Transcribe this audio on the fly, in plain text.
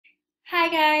Hi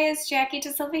guys, Jackie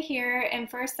DeSilva here, and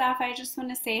first off, I just want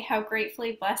to say how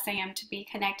gratefully blessed I am to be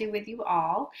connected with you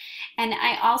all. And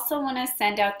I also want to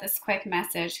send out this quick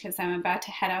message because I'm about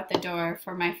to head out the door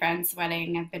for my friend's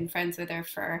wedding. I've been friends with her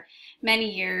for many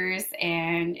years,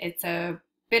 and it's a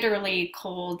bitterly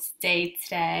cold day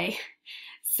today.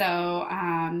 So,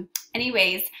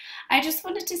 anyways, I just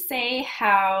wanted to say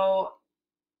how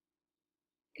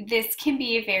this can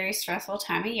be a very stressful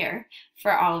time of year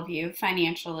for all of you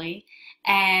financially,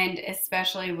 and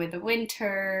especially with the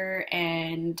winter.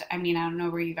 And I mean, I don't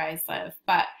know where you guys live,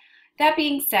 but that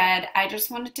being said, I just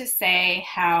wanted to say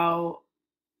how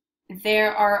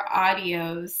there are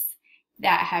audios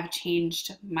that have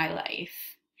changed my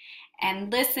life.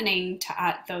 And listening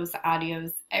to those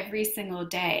audios every single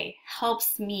day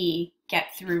helps me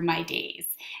get through my days.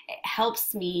 It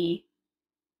helps me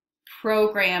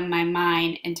program my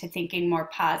mind into thinking more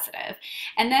positive.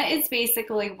 And that is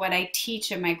basically what I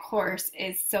teach in my course,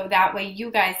 is so that way you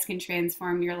guys can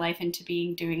transform your life into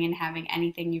being, doing, and having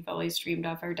anything you've always dreamed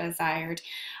of or desired.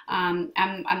 I'm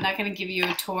not going to give you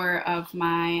a tour of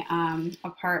my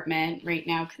apartment right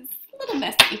now because it's a little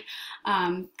messy,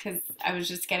 because I was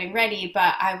just getting ready,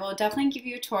 but I will definitely give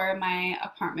you a tour of my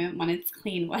apartment when it's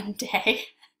clean one day.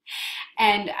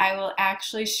 And I will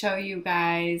actually show you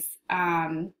guys.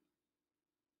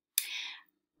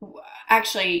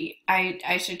 Actually,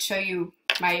 I should show you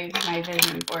my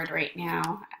vision board right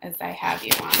now as I have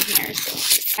you on here.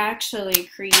 So I actually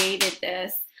created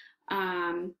this.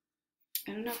 I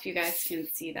don't know if you guys can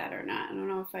see that or not. I don't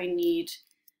know if I need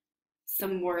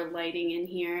some more lighting in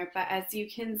here, but as you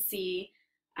can see,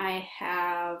 I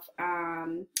have,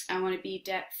 I want to be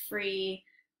debt free,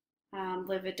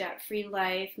 live a debt free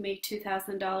life, make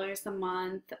 $2,000 a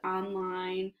month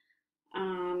online.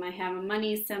 I have a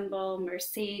money symbol,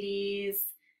 Mercedes,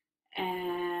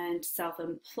 and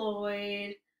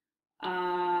self-employed.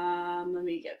 Let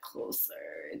me get closer.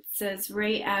 It says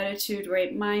right attitude,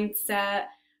 right mindset,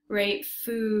 right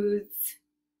foods,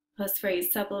 plus right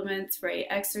supplements, right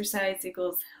exercise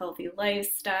equals healthy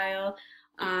lifestyle.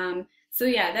 So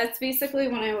yeah, that's basically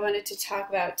what I wanted to talk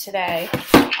about today,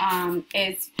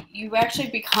 is you actually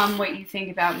become what you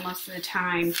think about most of the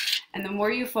time. And the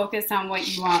more you focus on what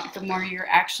you want, the more you're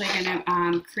actually going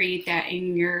to create that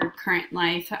in your current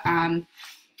life.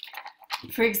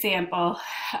 For example,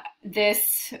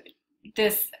 this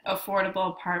affordable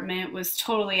apartment was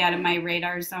totally out of my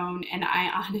radar zone, and I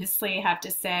honestly have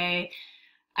to say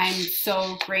I'm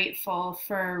so grateful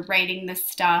for writing this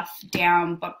stuff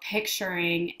down, but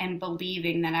picturing and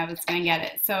believing that I was going to get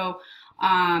it. So,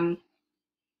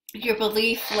 your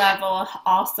belief level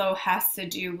also has to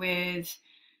do with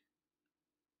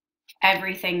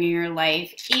everything in your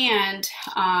life. And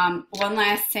one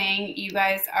last thing, you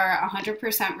guys are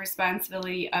 100%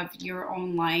 responsibility of your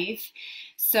own life.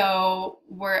 So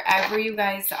wherever you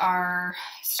guys are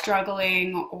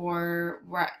struggling, or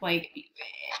like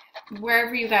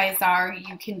wherever you guys are,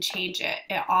 you can change it.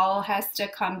 It all has to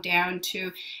come down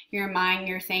to your mind,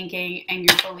 your thinking, and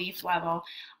your belief level.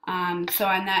 So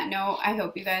on that note, I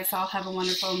hope you guys all have a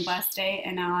wonderful and blessed day,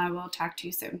 and I will talk to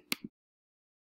you soon.